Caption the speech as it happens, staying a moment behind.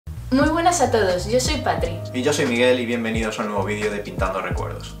Muy buenas a todos, yo soy Patri. Y yo soy Miguel y bienvenidos a un nuevo vídeo de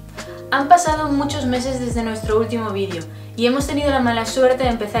PintandoRecuerdos. Han pasado muchos meses desde nuestro último vídeo y hemos tenido la mala suerte de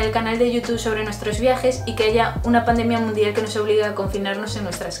empezar el canal de YouTube sobre nuestros viajes y que haya una pandemia mundial que nos obliga a confinarnos en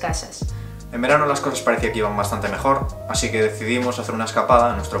nuestras casas. En verano las cosas parecía que iban bastante mejor, así que decidimos hacer una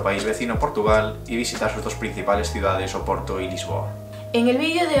escapada a nuestro país vecino Portugal y visitar sus dos principales ciudades, Oporto y Lisboa. En el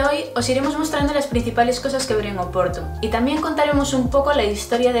vídeo de hoy os iremos mostrando las principales cosas que ver en Oporto y también contaremos un poco la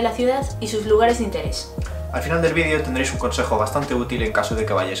historia de la ciudad y sus lugares de interés. Al final del vídeo tendréis un consejo bastante útil en caso de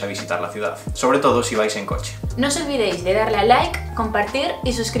que vayáis a visitar la ciudad, sobre todo si vais en coche. No os olvidéis de darle a like, compartir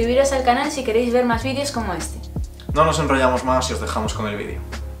y suscribiros al canal si queréis ver más vídeos como este. No nos enrollamos más y os dejamos con el vídeo.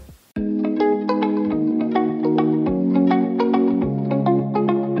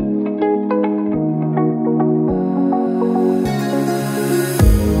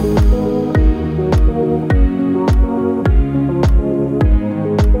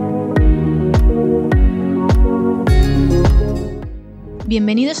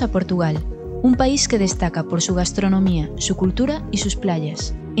 Bienvenidos a Portugal, un país que destaca por su gastronomía, su cultura y sus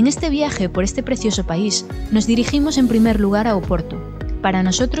playas. En este viaje por este precioso país, nos dirigimos en primer lugar a Oporto, para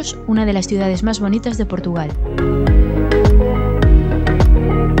nosotros una de las ciudades más bonitas de Portugal.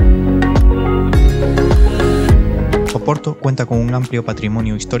 Oporto cuenta con un amplio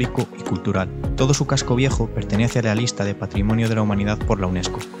patrimonio histórico y cultural. Todo su casco viejo pertenece a la lista de Patrimonio de la Humanidad por la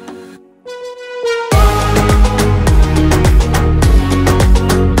UNESCO.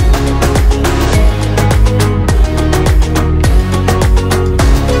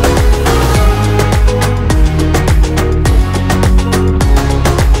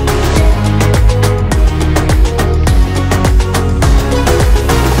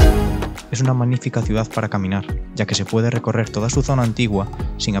 Es una magnífica ciudad para caminar, ya que se puede recorrer toda su zona antigua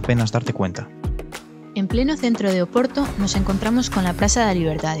sin apenas darte cuenta. En pleno centro de Oporto nos encontramos con la Praça da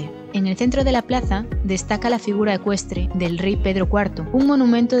Liberdade. En el centro de la plaza destaca la figura ecuestre del rey Pedro IV, un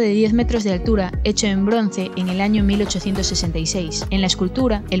monumento de 10 metros de altura hecho en bronce en el año 1866. En la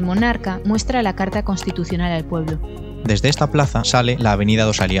escultura, el monarca muestra la Carta Constitucional al pueblo. Desde esta plaza sale la Avenida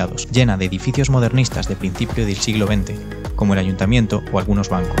dos Aliados, llena de edificios modernistas de principio del siglo XX, como el ayuntamiento o algunos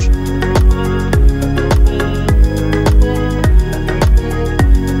bancos.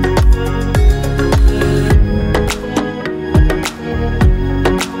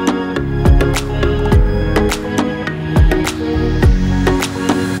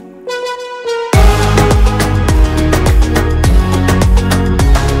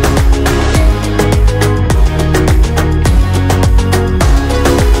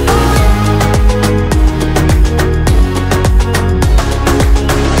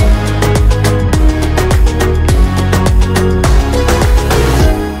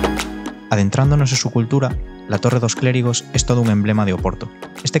 Adentrándonos en su cultura, la Torre dos Clérigos es todo un emblema de Oporto.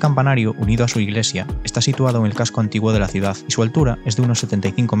 Este campanario, unido a su iglesia, está situado en el casco antiguo de la ciudad y su altura es de unos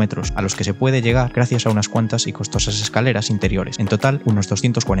 75 metros, a los que se puede llegar gracias a unas cuantas y costosas escaleras interiores, en total unos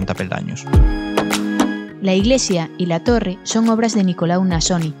 240 peldaños. La iglesia y la torre son obras de Nicolau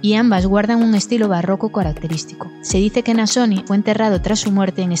Nasoni y ambas guardan un estilo barroco característico. Se dice que Nasoni fue enterrado tras su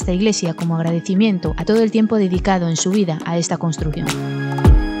muerte en esta iglesia como agradecimiento a todo el tiempo dedicado en su vida a esta construcción.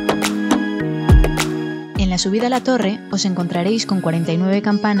 En la subida a la torre os encontraréis con 49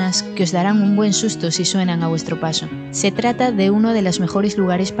 campanas que os darán un buen susto si suenan a vuestro paso. Se trata de uno de los mejores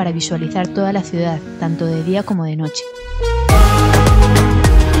lugares para visualizar toda la ciudad, tanto de día como de noche.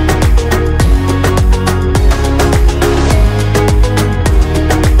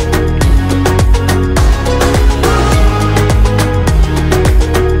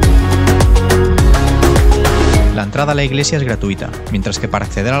 La entrada a la iglesia es gratuita, mientras que para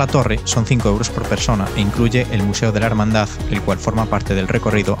acceder a la torre son 5 euros por persona e incluye el Museo de la Hermandad, el cual forma parte del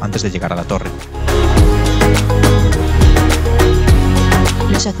recorrido antes de llegar a la torre.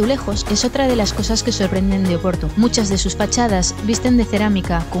 Los azulejos es otra de las cosas que sorprenden de Oporto. Muchas de sus fachadas visten de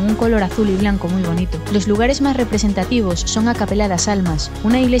cerámica con un color azul y blanco muy bonito. Los lugares más representativos son a Capela das Almas,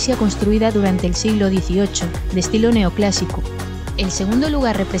 una iglesia construida durante el siglo XVIII, de estilo neoclásico. El segundo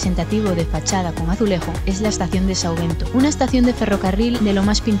lugar representativo de fachada con azulejo es la estación de São Bento, una estación de ferrocarril de lo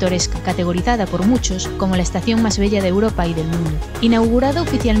más pintoresca, categorizada por muchos como la estación más bella de Europa y del mundo. Inaugurada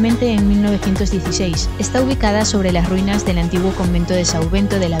oficialmente en 1916, está ubicada sobre las ruinas del antiguo convento de São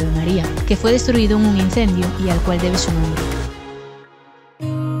Bento de la Ave María, que fue destruido en un incendio y al cual debe su nombre.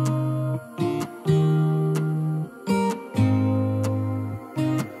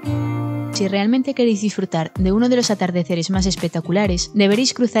 Si realmente queréis disfrutar de uno de los atardeceres más espectaculares,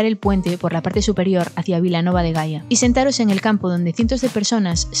 deberéis cruzar el puente por la parte superior hacia Vilanova de Gaia y sentaros en el campo donde cientos de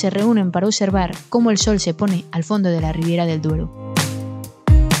personas se reúnen para observar cómo el sol se pone al fondo de la Riviera del Duero.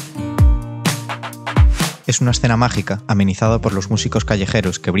 Es una escena mágica, amenizada por los músicos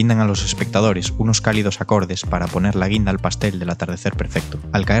callejeros que brindan a los espectadores unos cálidos acordes para poner la guinda al pastel del atardecer perfecto.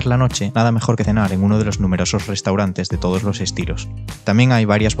 Al caer la noche, nada mejor que cenar en uno de los numerosos restaurantes de todos los estilos. También hay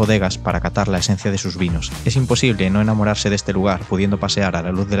varias bodegas para catar la esencia de sus vinos. Es imposible no enamorarse de este lugar pudiendo pasear a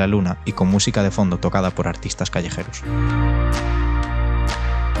la luz de la luna y con música de fondo tocada por artistas callejeros.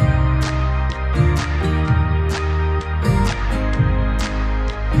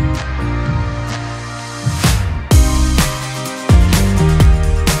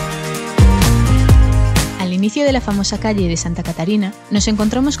 Al inicio de la famosa calle de Santa Catarina, nos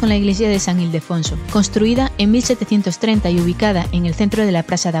encontramos con la iglesia de San Ildefonso, construida en 1730 y ubicada en el centro de la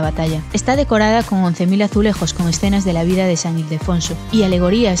Praça da Batalla. Está decorada con 11.000 azulejos con escenas de la vida de San Ildefonso y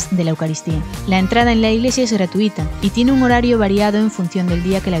alegorías de la Eucaristía. La entrada en la iglesia es gratuita y tiene un horario variado en función del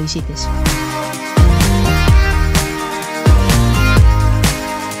día que la visites.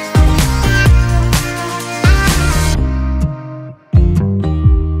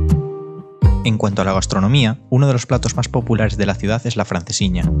 En cuanto a la gastronomía, uno de los platos más populares de la ciudad es la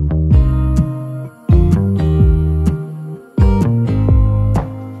francesiña.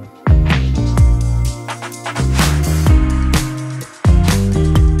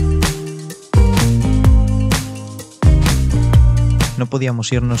 No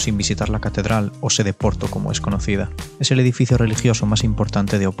podíamos irnos sin visitar la catedral o sede Porto como es conocida. Es el edificio religioso más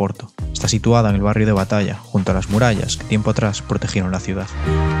importante de Oporto. Está situada en el barrio de Batalla, junto a las murallas que tiempo atrás protegieron la ciudad.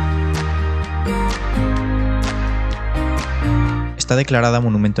 Está declarada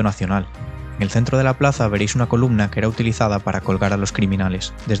Monumento Nacional. En el centro de la plaza veréis una columna que era utilizada para colgar a los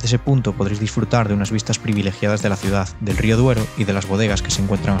criminales. Desde ese punto podréis disfrutar de unas vistas privilegiadas de la ciudad, del río Duero y de las bodegas que se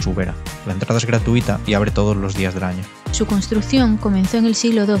encuentran a su vera. La entrada es gratuita y abre todos los días del año. Su construcción comenzó en el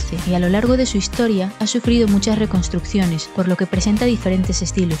siglo XII y a lo largo de su historia ha sufrido muchas reconstrucciones, por lo que presenta diferentes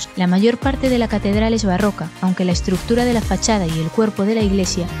estilos. La mayor parte de la catedral es barroca, aunque la estructura de la fachada y el cuerpo de la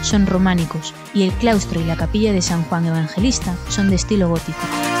iglesia son románicos, y el claustro y la capilla de San Juan Evangelista son de estilo gótico.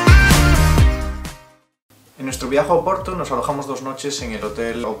 En nuestro viaje a Oporto nos alojamos 2 noches en el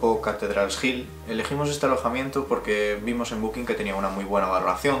hotel Opo Cathedrals Hill. Elegimos este alojamiento porque vimos en Booking que tenía una muy buena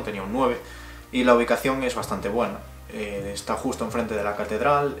valoración, tenía un 9, y la ubicación es bastante buena. Está justo enfrente de la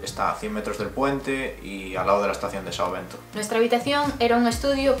catedral, está a 100 metros del puente y al lado de la estación de São Bento. Nuestra habitación era un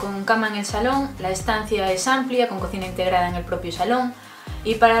estudio con cama en el salón, la estancia es amplia con cocina integrada en el propio salón.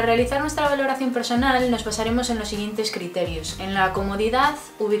 Y para realizar nuestra valoración personal nos basaremos en los siguientes criterios: en la comodidad,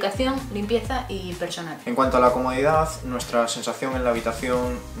 ubicación, limpieza y personal. En cuanto a la comodidad, nuestra sensación en la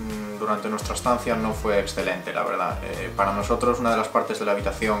habitación durante nuestra estancia no fue excelente, la verdad. Para nosotros una de las partes de la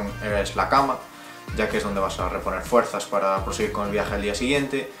habitación es la cama, ya que es donde vas a reponer fuerzas para proseguir con el viaje al día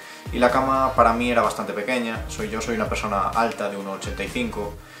siguiente, y la cama para mí era bastante pequeña. Yo soy una persona alta de 1,85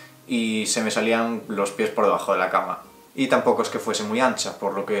 y se me salían los pies por debajo de la cama. Y tampoco es que fuese muy ancha,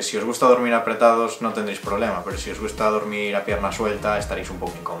 por lo que si os gusta dormir apretados no tendréis problema, pero si os gusta dormir a pierna suelta estaréis un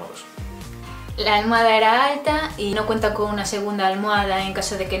poco incómodos. La almohada era alta y no cuenta con una segunda almohada en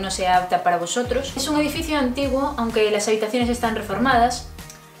caso de que no sea apta para vosotros. Es un edificio antiguo, aunque las habitaciones están reformadas.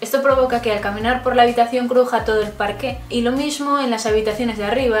 Esto provoca que al caminar por la habitación cruja todo el parqué, y lo mismo en las habitaciones de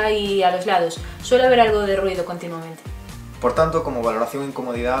arriba y a los lados. Suele haber algo de ruido continuamente. Por tanto, como valoración en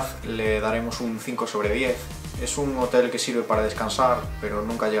comodidad le daremos un 5 sobre 10. Es un hotel que sirve para descansar, pero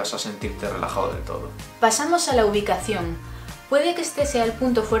nunca llegas a sentirte relajado del todo. Pasamos a la ubicación. Puede que este sea el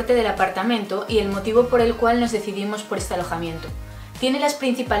punto fuerte del apartamento y el motivo por el cual nos decidimos por este alojamiento. Tiene las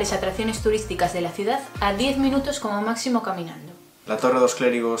principales atracciones turísticas de la ciudad a 10 minutos como máximo caminando. La Torre dos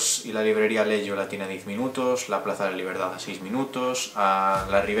Clérigos y la librería Leyo la tiene a 10 minutos, la Plaza de la Liberdad a 6 minutos, a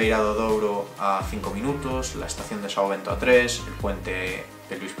la Ribeira do Douro a 5 minutos, la estación de São Bento a 3, el puente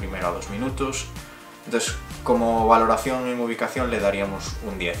de Luis I a 2 minutos... Entonces, como valoración en ubicación le daríamos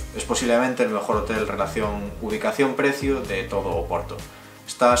un 10. Es posiblemente el mejor hotel relación ubicación-precio de todo Oporto.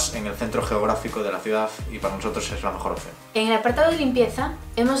 Estás en el centro geográfico de la ciudad y para nosotros es la mejor opción. En el apartado de limpieza,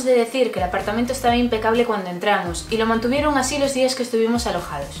 hemos de decir que el apartamento estaba impecable cuando entramos y lo mantuvieron así los días que estuvimos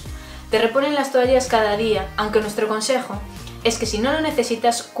alojados. Te reponen las toallas cada día, aunque nuestro consejo es que si no lo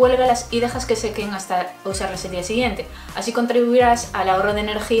necesitas, cuélgalas y dejas que sequen hasta usarlas el día siguiente. Así contribuirás al ahorro de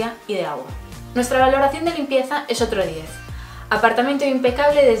energía y de agua. Nuestra valoración de limpieza es otro 10. Apartamento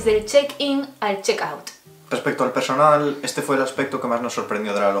impecable desde el check-in al check-out. Respecto al personal, este fue el aspecto que más nos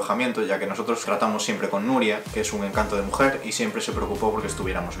sorprendió del alojamiento, ya que nosotros tratamos siempre con Nuria, que es un encanto de mujer y siempre se preocupó porque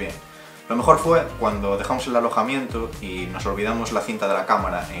estuviéramos bien. Lo mejor fue cuando dejamos el alojamiento y nos olvidamos la cinta de la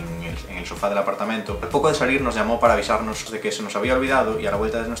cámara en el sofá del apartamento. Al poco de salir nos llamó para avisarnos de que se nos había olvidado y a la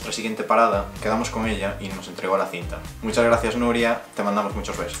vuelta de nuestra siguiente parada quedamos con ella y nos entregó la cinta. Muchas gracias, Nuria, te mandamos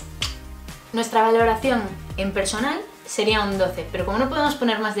muchos besos. Nuestra valoración en personal sería un 12, pero como no podemos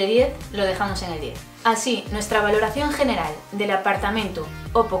poner más de 10, lo dejamos en el 10. Así, nuestra valoración general del apartamento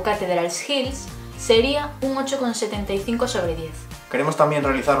Opo Cathedrals Hills sería un 8,75 sobre 10. Queremos también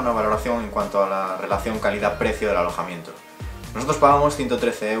realizar una valoración en cuanto a la relación calidad-precio del alojamiento. Nosotros pagamos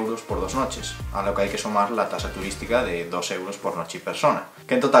 113 euros por 2 noches, a lo que hay que sumar la tasa turística de 2 euros por noche y persona,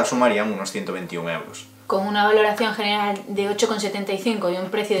 que en total sumarían unos 121 euros. Con una valoración general de 8,75 y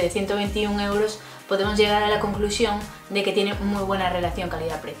un precio de 121 euros, podemos llegar a la conclusión de que tiene muy buena relación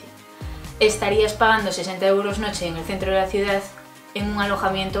calidad-precio. Estarías pagando 60 euros noche en el centro de la ciudad en un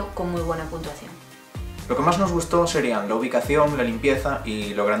alojamiento con muy buena puntuación. Lo que más nos gustó serían la ubicación, la limpieza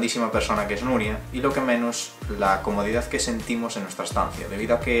y lo grandísima persona que es Nuria, y lo que menos, la comodidad que sentimos en nuestra estancia,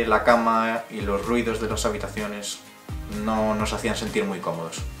 debido a que la cama y los ruidos de las habitaciones no nos hacían sentir muy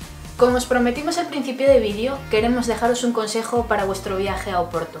cómodos. Como os prometimos al principio del vídeo, queremos dejaros un consejo para vuestro viaje a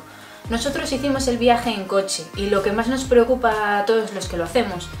Oporto. Nosotros hicimos el viaje en coche y lo que más nos preocupa a todos los que lo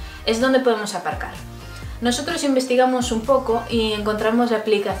hacemos es dónde podemos aparcar. Nosotros investigamos un poco y encontramos la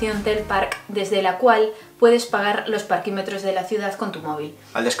aplicación Telpark, desde la cual puedes pagar los parquímetros de la ciudad con tu móvil.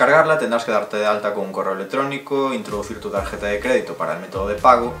 Al descargarla tendrás que darte de alta con un correo electrónico, introducir tu tarjeta de crédito para el método de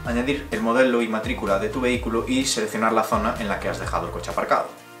pago, añadir el modelo y matrícula de tu vehículo y seleccionar la zona en la que has dejado el coche aparcado.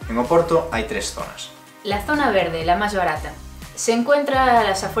 En Oporto hay 3 zonas. La zona verde, la más barata, se encuentra a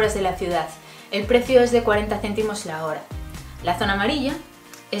las afueras de la ciudad. El precio es de 40 céntimos la hora. La zona amarilla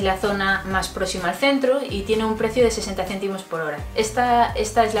es la zona más próxima al centro y tiene un precio de 60 céntimos por hora. Esta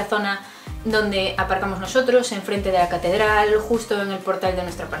es la zona donde aparcamos nosotros, enfrente de la catedral, justo en el portal de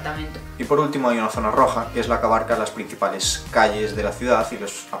nuestro apartamento. Y por último hay una zona roja, que es la que abarca las principales calles de la ciudad y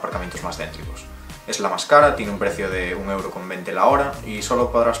los aparcamientos más céntricos. Es la más cara, tiene un precio de 1,20 € la hora y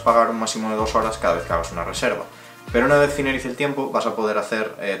solo podrás pagar un máximo de 2 horas cada vez que hagas una reserva. Pero una vez finalice el tiempo vas a poder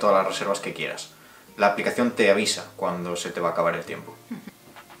hacer todas las reservas que quieras. La aplicación te avisa cuando se te va a acabar el tiempo.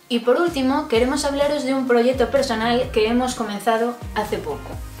 Y por último, queremos hablaros de un proyecto personal que hemos comenzado hace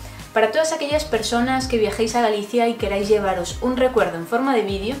poco. Para todas aquellas personas que viajéis a Galicia y queráis llevaros un recuerdo en forma de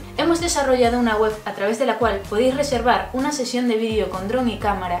vídeo, hemos desarrollado una web a través de la cual podéis reservar una sesión de vídeo con dron y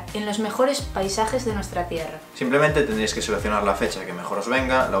cámara en los mejores paisajes de nuestra tierra. Simplemente tendréis que seleccionar la fecha que mejor os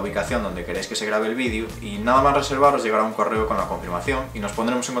venga, la ubicación donde queréis que se grabe el vídeo y nada más reservar os llegará un correo con la confirmación y nos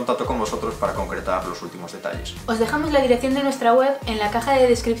pondremos en contacto con vosotros para concretar los últimos detalles. Os dejamos la dirección de nuestra web en la caja de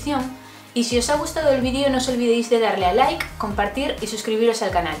descripción. Y si os ha gustado el vídeo no os olvidéis de darle a like, compartir y suscribiros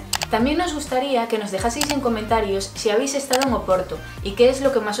al canal. También nos gustaría que nos dejaseis en comentarios si habéis estado en Oporto y qué es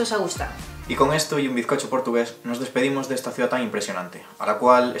lo que más os ha gustado. Y con esto y un bizcocho portugués nos despedimos de esta ciudad tan impresionante, a la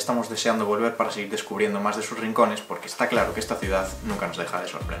cual estamos deseando volver para seguir descubriendo más de sus rincones porque está claro que esta ciudad nunca nos deja de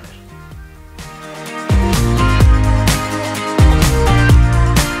sorprender.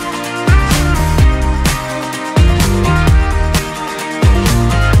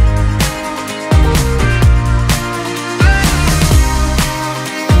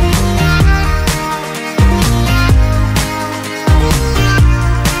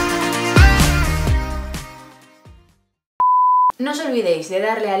 No os olvidéis de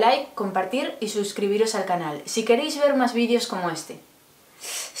darle a like, compartir y suscribiros al canal si queréis ver más vídeos como este.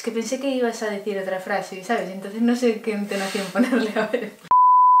 Es que pensé que ibas a decir otra frase, ¿sabes? Entonces no sé qué entonación ponerle, a ver.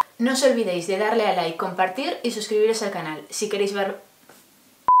 No os olvidéis de darle a like, compartir y suscribiros al canal si queréis ver...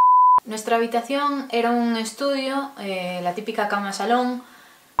 Nuestra habitación era un estudio, la típica cama salón.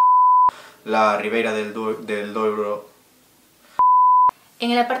 La Ribeira del Douro.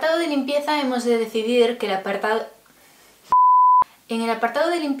 En el apartado de limpieza hemos de decidir que el apartado... En el apartado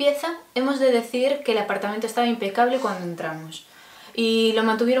de limpieza hemos de decir que el apartamento estaba impecable cuando entramos. Y lo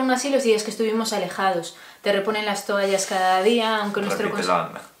mantuvieron así los días que estuvimos alejados. Te reponen las toallas cada día, aunque nuestro... Repítelo,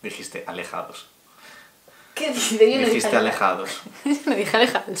 Ana. Dijiste alejados. ¿Qué dices? Yo no Dijiste alejados. No dije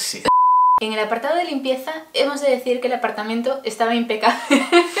alejados. Sí. En el apartado de limpieza hemos de decir que el apartamento estaba impecable.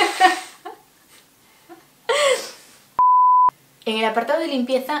 En el apartado de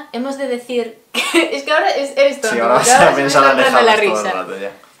limpieza hemos de decir que... Es que ahora eres tonto. Sí, ahora vas a pensar alejados la todo risa. el rato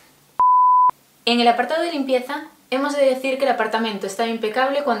ya. En el apartado de limpieza hemos de decir que el apartamento estaba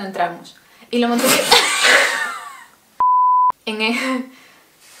impecable cuando entramos. Y lo mantuvieron... En el...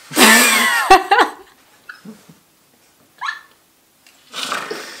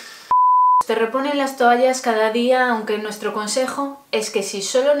 Te reponen las toallas cada día, aunque nuestro consejo es que si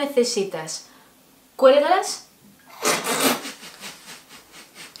solo necesitas, cuélgalas.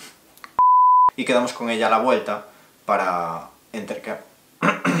 Y quedamos con ella a la vuelta para intercambiar.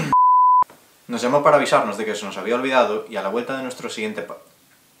 Nos llamó para avisarnos de que se nos había olvidado y a la vuelta de nuestro siguiente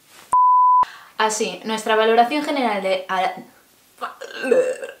Así, nuestra valoración general de...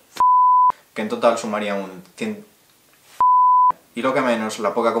 que en total sumarían un 100... Y lo que menos,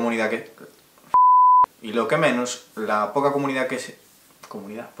 la poca comunidad que... Y lo que menos, la poca comunidad que se...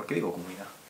 ¿Comunidad? ¿Por qué digo comunidad?